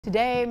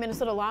Today,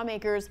 Minnesota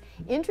lawmakers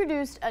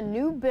introduced a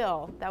new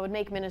bill that would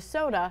make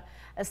Minnesota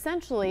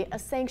essentially a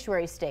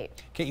sanctuary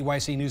state.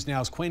 KEYC News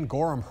Now's Quinn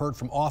Gorham heard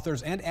from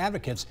authors and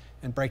advocates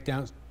and break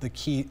down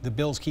the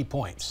bill's key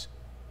points.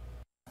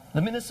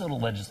 The Minnesota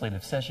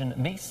legislative session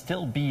may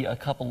still be a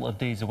couple of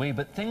days away,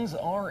 but things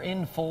are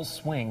in full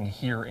swing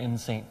here in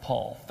St.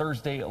 Paul.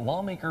 Thursday,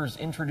 lawmakers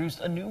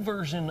introduced a new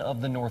version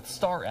of the North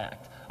Star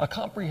Act, a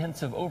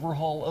comprehensive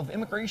overhaul of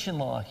immigration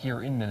law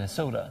here in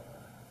Minnesota.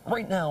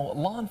 Right now,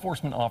 law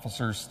enforcement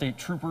officers, state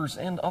troopers,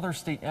 and other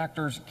state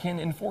actors can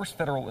enforce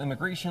federal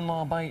immigration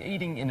law by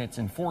aiding in its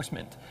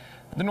enforcement.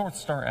 The North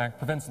Star Act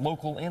prevents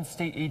local and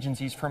state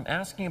agencies from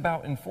asking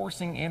about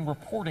enforcing and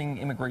reporting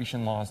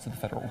immigration laws to the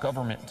federal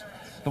government.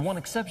 The one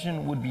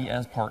exception would be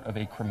as part of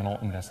a criminal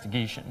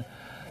investigation.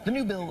 The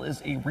new bill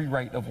is a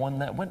rewrite of one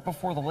that went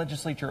before the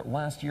legislature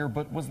last year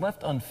but was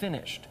left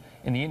unfinished.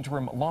 In the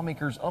interim,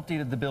 lawmakers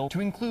updated the bill to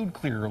include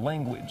clearer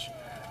language.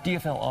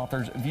 DFL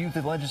authors view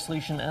the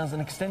legislation as an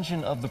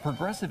extension of the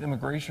progressive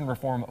immigration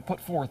reform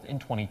put forth in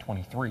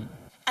 2023.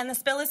 And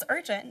this bill is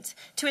urgent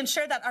to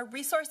ensure that our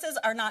resources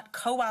are not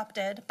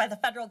co-opted by the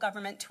federal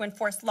government to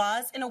enforce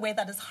laws in a way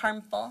that is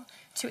harmful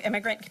to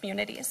immigrant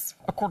communities.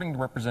 According to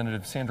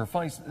Representative Sandra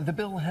Feist, the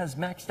bill has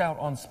maxed out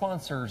on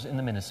sponsors in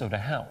the Minnesota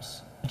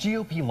House.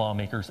 GOP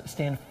lawmakers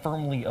stand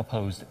firmly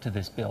opposed to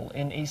this bill.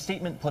 In a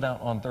statement put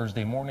out on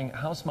Thursday morning,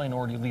 House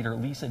Minority Leader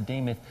Lisa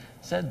Damith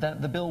said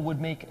that the bill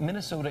would make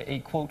Minnesota a,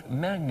 quote,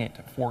 magnet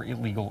for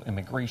illegal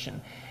immigration.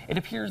 It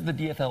appears the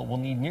DFL will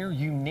need near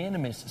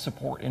unanimous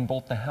support in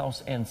both the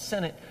House and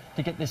Senate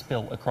to get this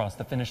bill across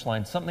the finish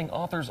line, something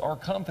authors are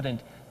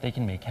confident they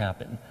can make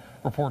happen.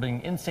 Reporting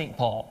in St.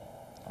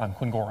 Paul, I'm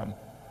Quinn Gorham.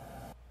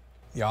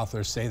 The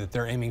authors say that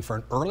they're aiming for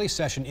an early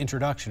session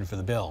introduction for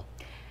the bill.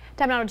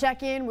 Time now to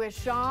check in with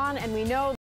Sean, and we know